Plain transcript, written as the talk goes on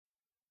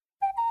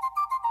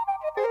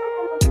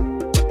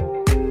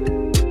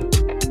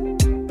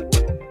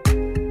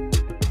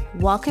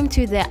Welcome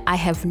to the I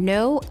Have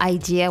No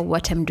Idea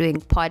What I'm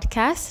Doing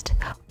podcast,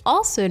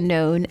 also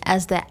known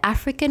as the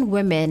African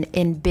Women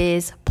in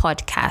Biz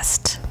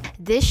podcast.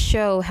 This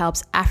show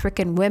helps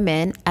African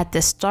women at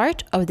the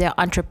start of their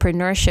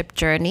entrepreneurship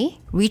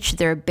journey reach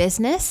their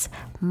business,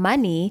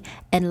 money,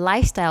 and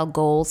lifestyle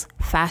goals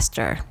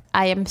faster.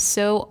 I am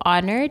so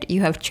honored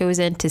you have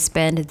chosen to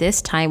spend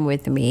this time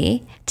with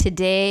me.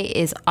 Today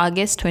is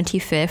August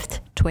 25th,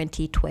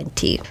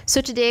 2020. So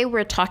today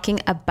we're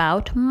talking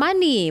about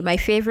money, my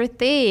favorite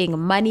thing,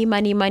 money,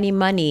 money, money,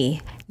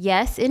 money.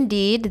 Yes,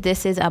 indeed,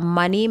 this is a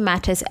Money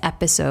Matters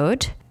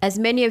episode. As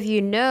many of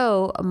you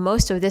know,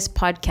 most of this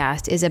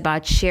podcast is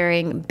about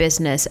sharing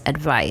business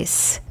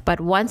advice. But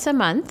once a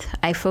month,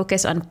 I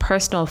focus on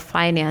personal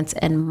finance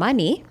and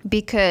money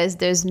because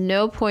there's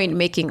no point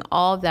making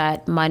all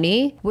that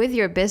money with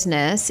your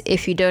business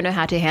if you don't know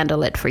how to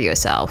handle it for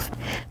yourself.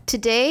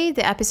 Today,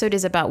 the episode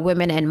is about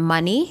women and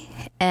money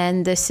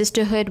and the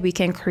sisterhood we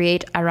can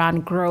create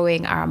around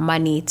growing our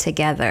money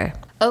together.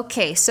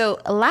 Okay, so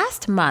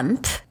last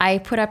month, I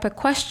put up a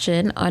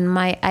question on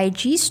my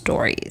IG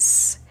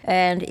stories.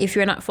 And if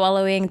you're not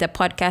following the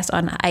podcast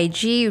on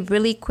IG,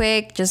 really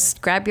quick, just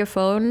grab your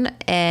phone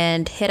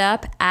and hit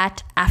up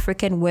at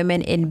African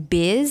Women in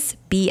Biz,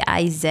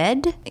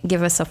 B-I-Z.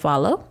 Give us a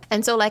follow.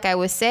 And so like I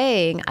was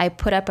saying, I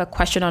put up a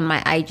question on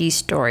my IG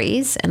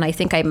stories, and I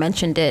think I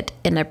mentioned it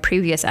in a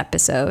previous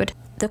episode.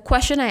 The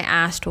question I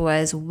asked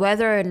was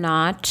whether or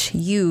not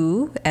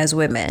you, as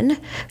women,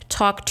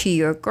 talk to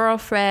your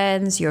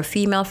girlfriends, your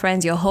female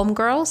friends, your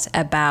homegirls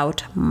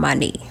about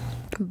money.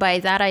 By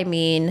that, I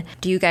mean,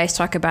 do you guys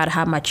talk about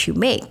how much you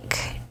make?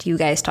 Do you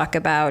guys talk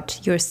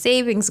about your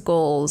savings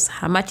goals?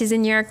 How much is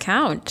in your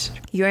account?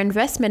 Your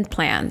investment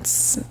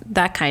plans?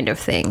 That kind of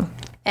thing.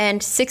 And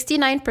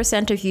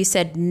 69% of you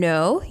said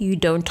no, you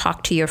don't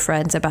talk to your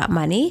friends about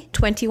money.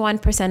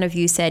 21% of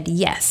you said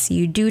yes,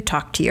 you do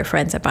talk to your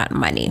friends about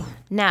money.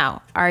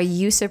 Now, are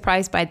you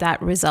surprised by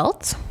that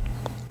result?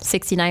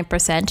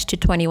 69% to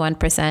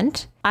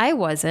 21%. I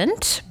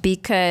wasn't,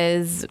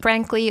 because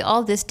frankly,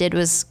 all this did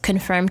was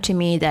confirm to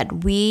me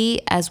that we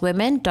as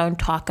women don't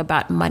talk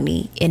about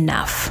money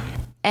enough.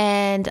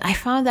 And I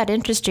found that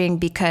interesting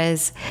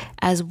because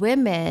as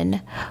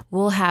women,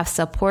 we'll have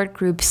support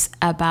groups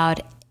about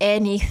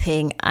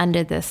anything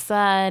under the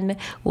sun.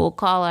 We'll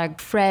call our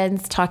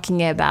friends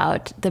talking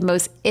about the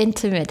most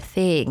intimate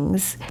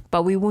things,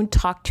 but we won't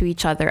talk to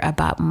each other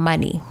about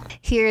money.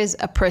 Here's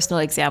a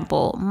personal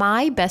example.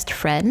 My best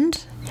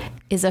friend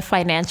is a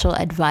financial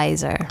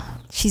advisor.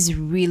 She's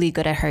really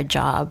good at her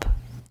job.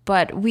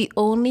 But we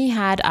only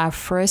had our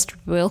first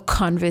real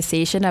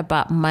conversation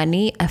about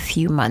money a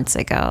few months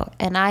ago.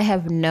 And I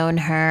have known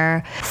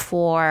her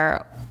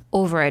for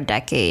over a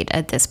decade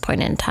at this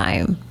point in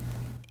time.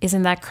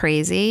 Isn't that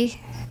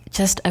crazy?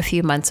 Just a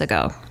few months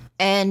ago.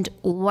 And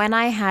when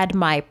I had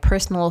my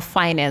personal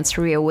finance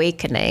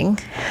reawakening,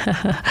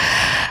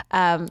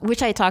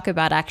 which I talk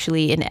about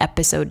actually in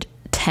episode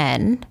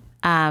 10.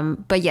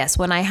 But yes,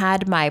 when I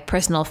had my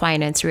personal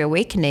finance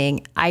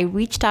reawakening, I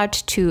reached out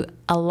to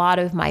a lot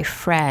of my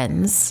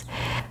friends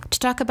to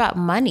talk about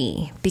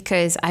money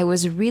because I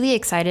was really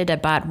excited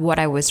about what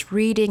I was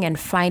reading and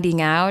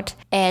finding out.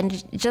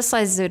 And just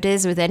as it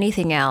is with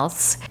anything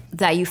else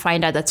that you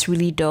find out that's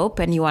really dope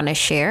and you want to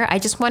share, I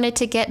just wanted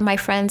to get my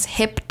friends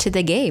hip to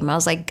the game. I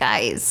was like,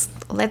 guys,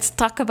 let's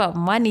talk about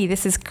money.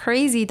 This is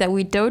crazy that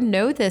we don't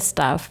know this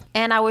stuff.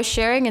 And I was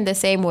sharing in the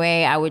same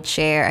way I would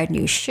share a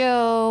new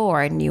show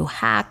or a new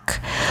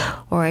hack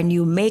or a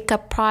new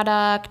makeup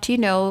product,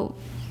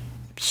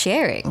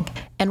 sharing.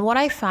 And what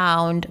I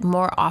found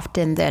more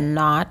often than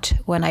not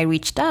when I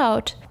reached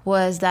out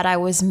was that I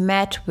was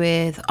met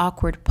with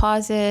awkward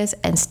pauses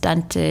and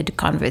stunted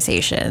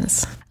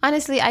conversations.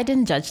 Honestly, I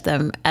didn't judge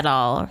them at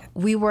all.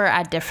 We were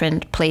at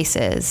different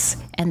places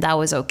and that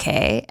was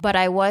okay. But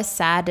I was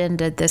saddened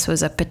that this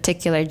was a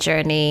particular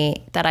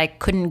journey that I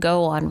couldn't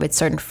go on with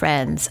certain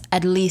friends,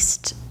 at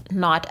least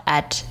not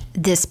at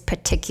this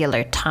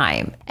particular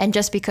time. And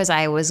just because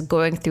I was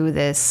going through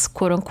this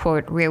quote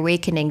unquote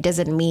reawakening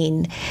doesn't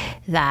mean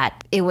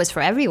that it was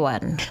for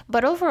everyone.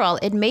 But overall,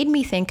 it made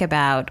me think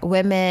about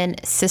women,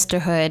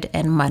 sisterhood,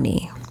 and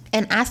money.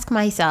 And ask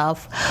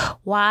myself,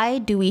 why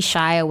do we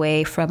shy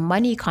away from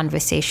money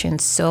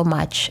conversations so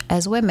much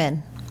as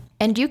women?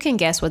 And you can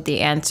guess what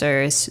the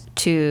answers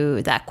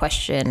to that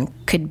question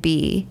could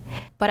be.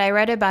 But I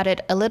read about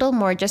it a little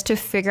more just to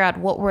figure out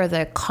what were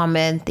the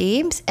common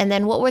themes and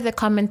then what were the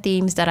common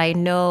themes that I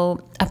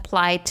know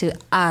apply to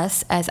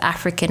us as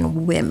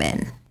African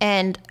women.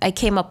 And I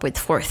came up with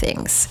 4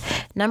 things.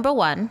 Number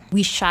 1,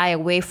 we shy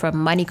away from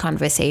money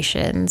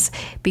conversations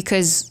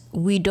because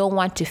we don't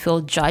want to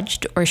feel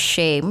judged or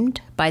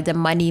shamed by the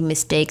money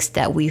mistakes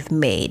that we've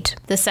made.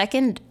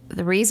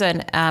 The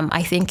reason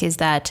I think is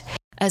that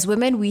as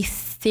women, we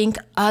think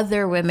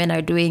other women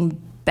are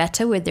doing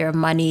better with their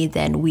money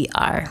than we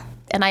are.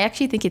 And I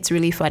actually think it's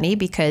really funny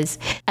because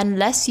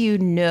unless you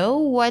know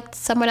what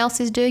someone else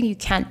is doing, you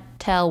can't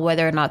tell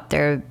whether or not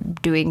they're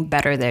doing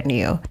better than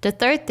you. The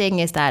third thing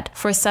is that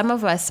for some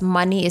of us,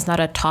 money is not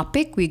a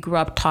topic we grew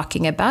up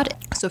talking about.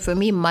 So for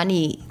me,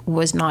 money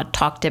was not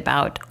talked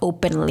about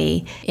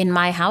openly in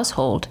my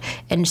household.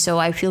 And so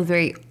I feel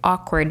very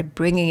awkward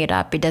bringing it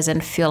up. It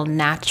doesn't feel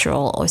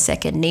natural or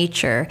second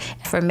nature.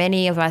 For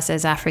many of us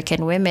as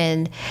African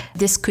women,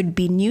 this could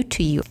be new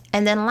to you.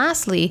 And then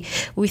lastly,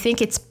 we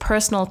think it's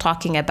personal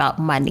talking about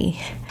money.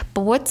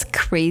 But what's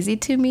crazy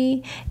to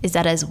me is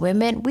that as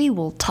women, we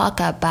will talk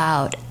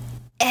about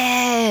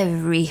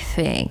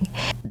everything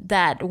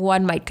that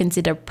one might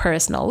consider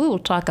personal. We will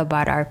talk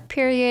about our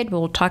period.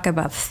 We'll talk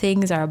about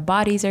things our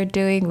bodies are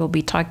doing. We'll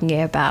be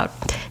talking about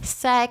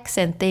sex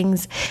and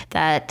things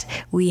that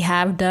we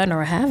have done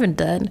or haven't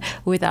done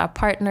with our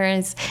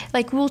partners.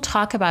 Like, we'll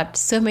talk about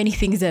so many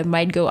things that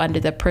might go under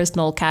the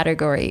personal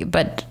category.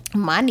 But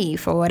money,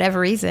 for whatever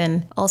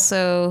reason,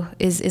 also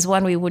is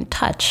one we wouldn't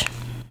touch.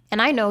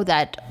 And I know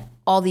that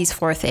all these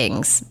four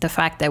things, the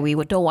fact that we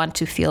don't want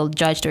to feel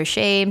judged or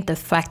shamed, the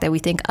fact that we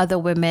think other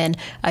women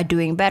are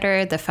doing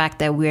better, the fact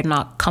that we're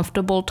not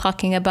comfortable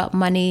talking about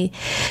money,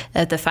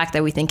 the fact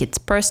that we think it's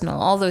personal,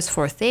 all those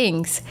four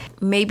things,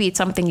 maybe it's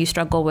something you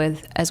struggle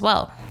with as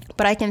well.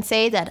 But I can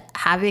say that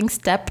having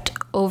stepped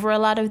over a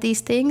lot of these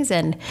things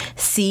and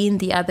seen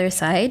the other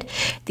side,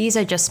 these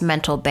are just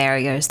mental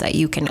barriers that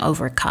you can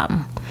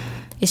overcome.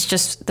 It's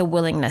just the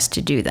willingness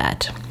to do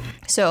that.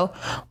 So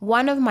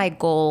one of my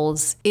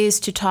goals is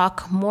to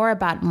talk more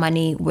about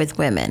money with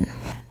women.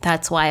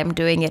 That's why I'm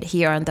doing it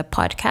here on the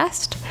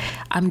podcast.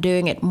 I'm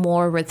doing it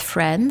more with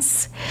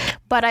friends.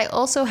 But I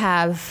also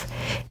have,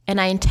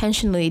 and I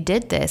intentionally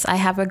did this, I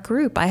have a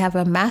group, I have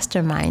a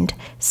mastermind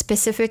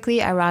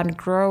specifically around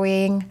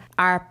growing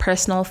our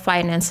personal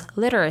finance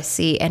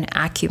literacy and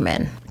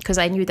acumen, because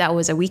I knew that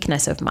was a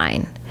weakness of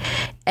mine.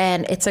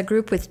 And it's a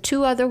group with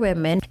 2 other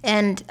women.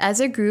 And as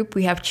a group,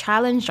 we have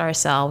challenged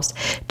ourselves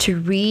to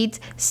read,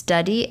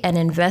 study, and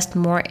invest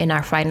more in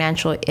our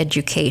financial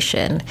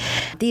education.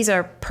 These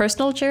are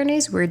personal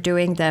journeys. We're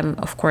doing them,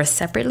 of course,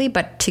 separately,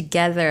 but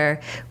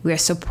together we're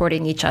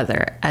supporting each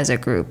other as a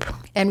group.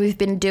 And we've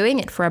been doing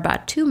it for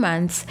about 2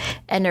 months,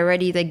 and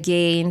already the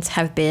gains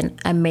have been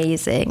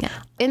amazing.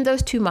 In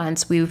those 2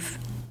 months, we've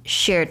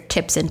shared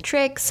tips and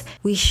tricks.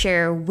 We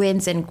share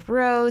wins and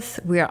growth.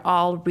 We are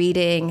all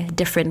reading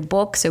different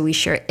books, so we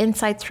share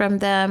insights from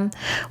them.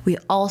 We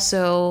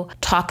also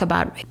talk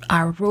about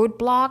our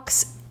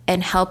roadblocks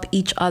and help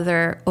each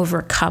other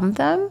overcome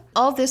them.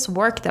 All this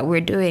work that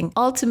we're doing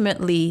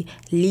ultimately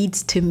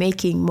leads to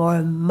making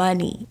more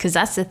money, because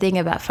that's the thing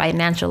about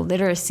financial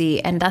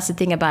literacy, and that's the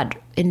thing about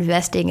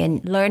investing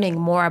and learning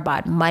more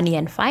about money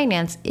and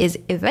finance is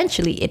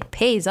eventually it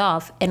pays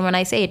off. And when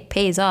I say it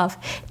pays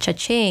off,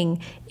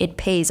 cha-ching, it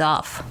pays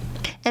off.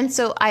 And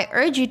so I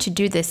urge you to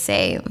do the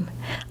same.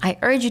 I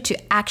urge you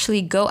to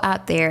actually go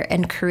out there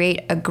and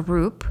create a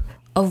group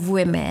of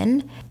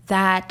women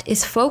that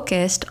is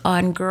focused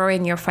on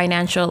growing your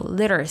financial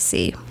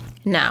literacy.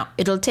 Now,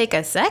 it'll take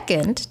a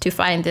second to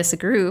find this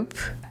group,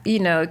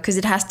 because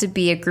it has to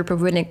be a group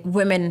of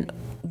women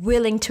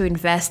willing to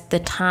invest the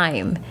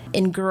time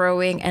in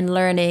growing and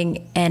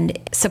learning and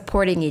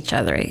supporting each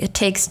other. It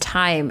takes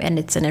time and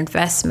it's an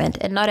investment,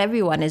 and not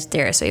everyone is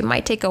there. So it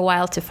might take a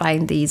while to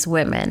find these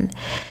women.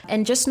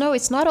 And just know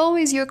it's not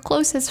always your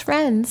closest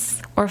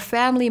friends or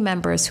family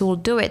members who will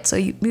do it. So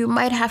you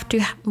might have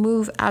to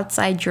move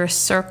outside your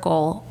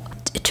circle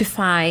to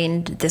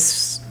find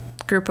this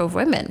group of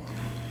women.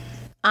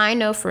 I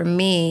know for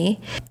me,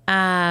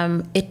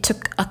 it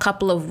took a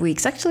couple of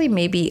weeks, actually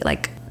maybe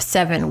like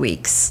 7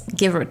 weeks,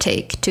 give or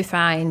take, to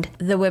find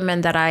the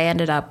women that I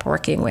ended up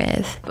working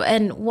with.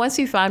 And once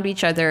we found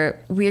each other,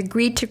 we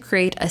agreed to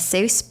create a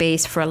safe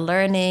space for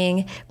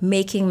learning,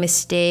 making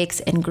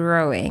mistakes, and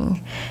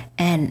growing.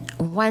 And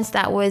once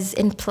that was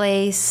in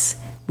place,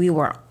 we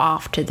were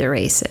off to the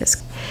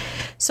races.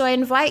 So I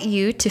invite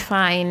you to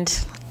find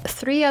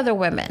 3 other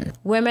women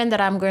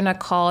that I'm going to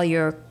call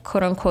your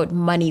quote unquote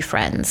money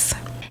friends.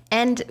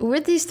 And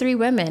with these 3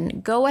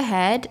 women, go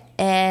ahead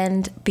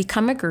and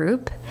become a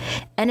group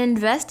and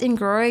invest in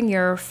growing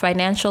your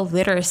financial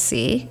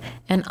literacy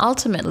and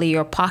ultimately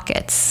your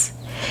pockets.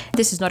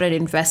 This is not an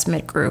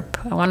investment group.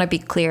 I want to be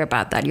clear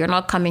about that. You're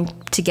not coming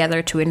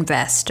together to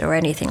invest or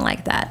anything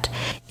like that.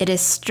 It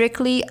is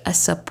strictly a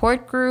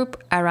support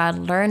group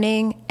around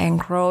learning and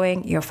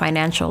growing your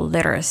financial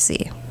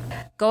literacy.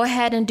 Go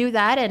ahead and do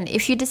that. And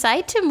if you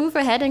decide to move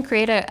ahead and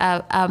create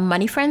a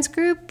Money Friends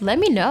group, let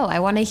me know. I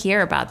want to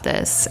hear about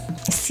this.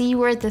 See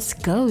where this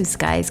goes,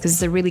 guys, because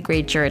it's a really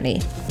great journey.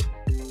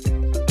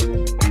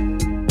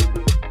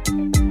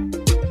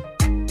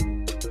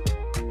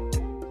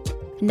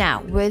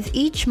 Now, with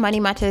each Money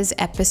Matters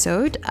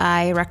episode,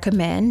 I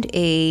recommend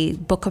a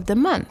book of the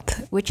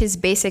month, which is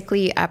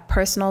basically a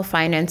personal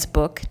finance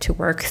book to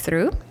work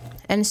through.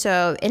 And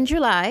so in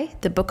July,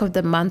 the book of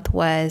the month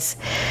was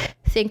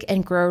Think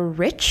and Grow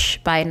Rich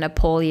by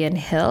Napoleon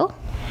Hill.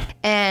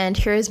 And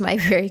here's my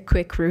very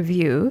quick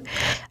review.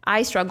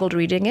 I struggled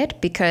reading it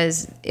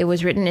because it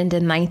was written in the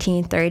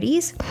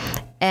 1930s.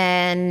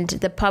 And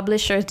the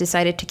publishers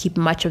decided to keep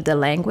much of the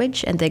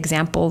language and the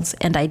examples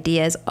and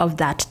ideas of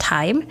that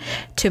time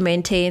to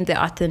maintain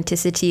the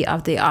authenticity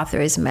of the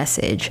author's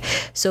message.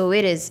 So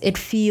it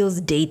feels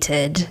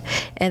dated.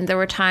 And there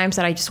were times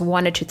that I just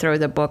wanted to throw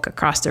the book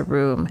across the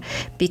room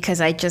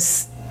because it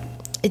just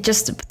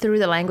through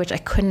the language, I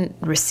couldn't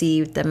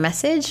receive the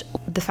message.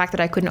 The fact that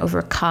I couldn't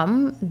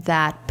overcome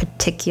that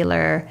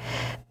particular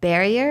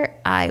barrier,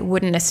 I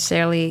wouldn't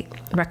necessarily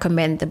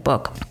recommend the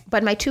book.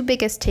 But my two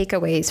biggest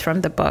takeaways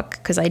from the book,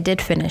 because I did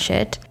finish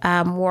it,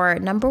 were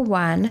number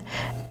one,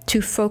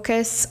 to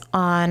focus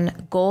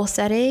on goal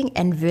setting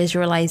and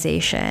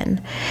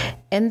visualization.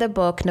 In the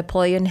book,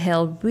 Napoleon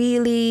Hill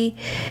really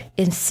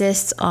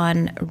insists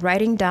on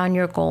writing down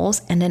your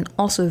goals and then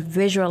also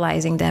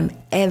visualizing them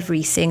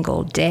every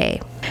single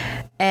day.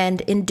 And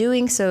in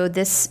doing so,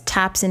 this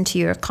taps into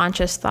your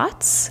conscious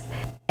thoughts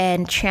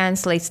and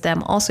translates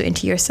them also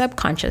into your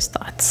subconscious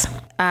thoughts.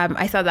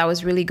 I thought that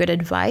was really good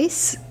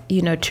advice,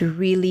 to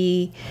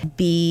really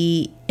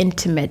be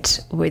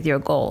intimate with your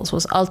goals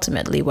was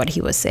ultimately what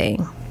he was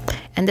saying.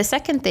 And the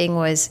second thing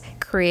was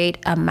create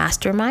a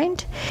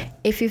mastermind.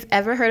 If you've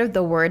ever heard of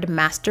the word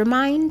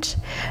mastermind,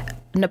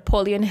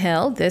 Napoleon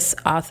Hill, this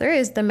author,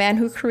 is the man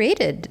who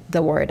created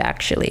the word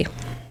actually.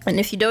 And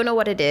if you don't know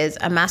what it is,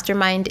 a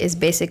mastermind is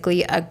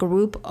basically a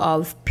group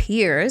of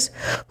peers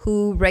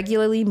who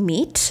regularly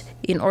meet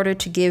in order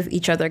to give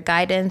each other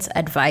guidance,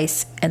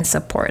 advice, and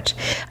support.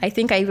 I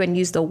think I even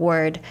used the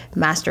word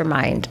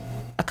mastermind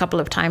a couple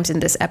of times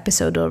in this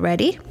episode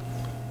already.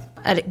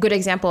 A good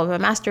example of a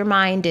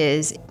mastermind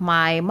is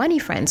my Money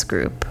Friends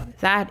group.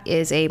 That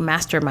is a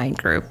mastermind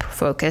group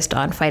focused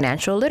on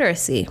financial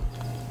literacy.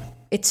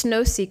 It's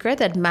no secret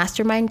that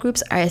mastermind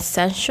groups are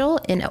essential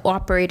in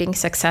operating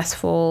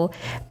successful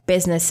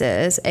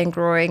businesses and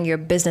growing your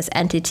business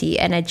entity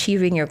and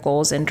achieving your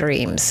goals and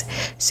dreams.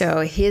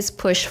 So his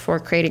push for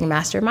creating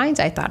masterminds,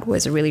 I thought,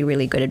 was really,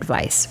 really good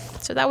advice.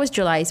 So that was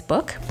July's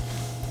book.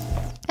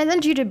 And then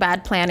due to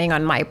bad planning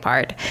on my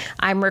part,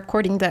 I'm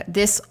recording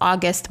this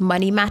August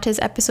Money Matters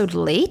episode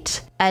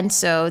late. And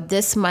so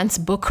this month's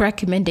book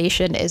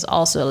recommendation is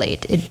also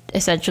late. It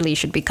essentially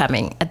should be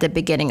coming at the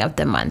beginning of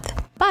the month.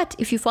 But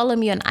if you follow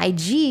me on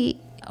IG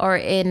or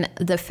in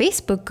the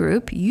Facebook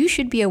group, you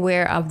should be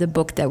aware of the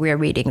book that we're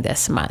reading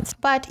this month.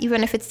 But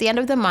even if it's the end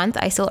of the month,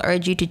 I still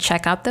urge you to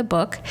check out the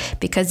book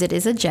because it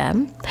is a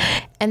gem.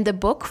 And the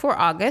book for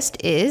August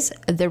is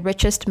The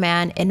Richest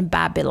Man in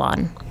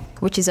Babylon,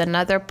 which is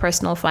another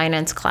personal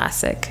finance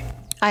classic.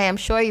 I am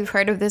sure you've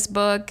heard of this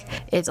book.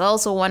 It's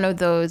also one of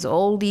those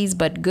oldies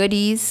but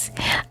goodies.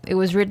 It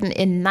was written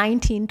in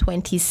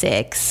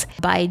 1926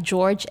 by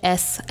George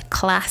S.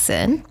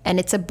 Clason, and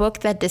it's a book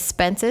that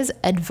dispenses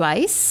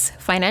advice,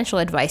 financial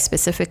advice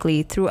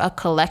specifically, through a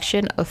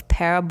collection of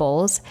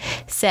parables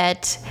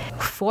set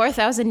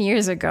 4,000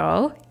 years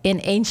ago in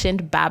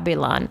ancient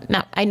Babylon.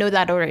 Now, I know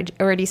that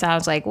already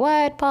sounds like,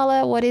 what,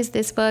 Paula? What is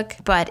this book?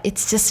 But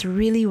it's just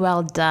really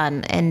well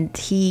done. And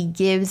he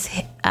gives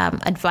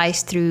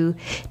advice through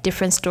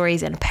different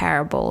stories and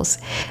parables,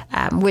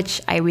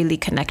 which I really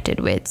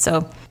connected with.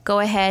 So go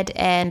ahead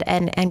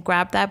and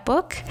grab that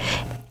book.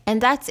 And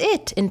that's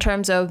it in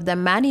terms of the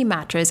Money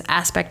Matters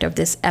aspect of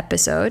this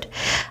episode.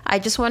 I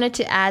just wanted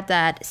to add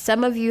that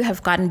some of you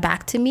have gotten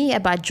back to me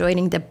about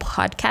joining the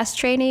podcast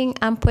training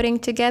I'm putting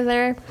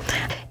together.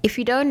 If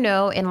you don't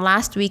know, in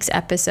last week's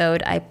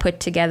episode, I put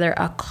together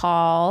a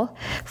call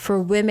for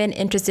women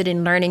interested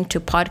in learning to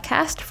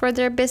podcast for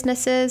their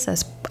businesses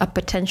as a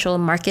potential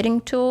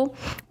marketing tool,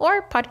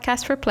 or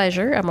podcast for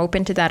pleasure. I'm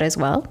open to that as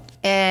well.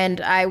 And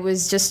I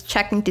was just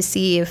checking to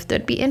see if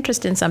there'd be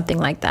interest in something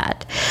like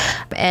that.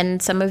 And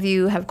some of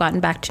you have gotten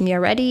back to me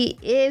already.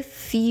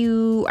 If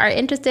you are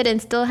interested and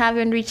still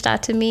haven't reached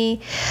out to me,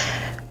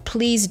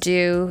 please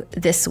do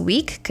this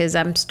week, because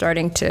I'm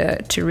starting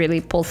to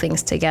really pull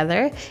things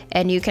together.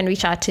 And you can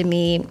reach out to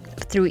me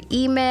through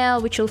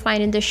email, which you'll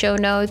find in the show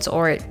notes,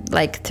 or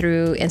like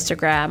through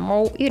Instagram,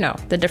 or,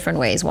 the different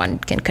ways one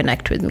can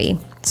connect with me.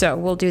 So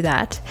we'll do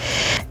that.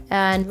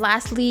 And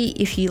lastly,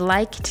 if you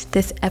liked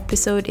this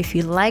episode, if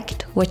you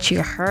liked what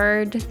you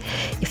heard,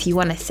 if you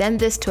want to send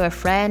this to a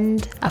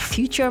friend, a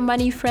future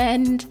money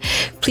friend,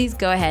 please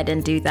go ahead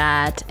and do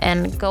that.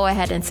 And go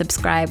ahead and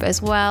subscribe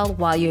as well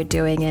while you're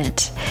doing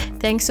it.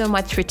 Thanks so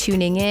much for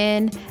tuning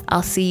in.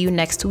 I'll see you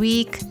next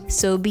week.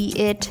 So be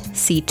it.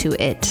 See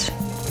to it.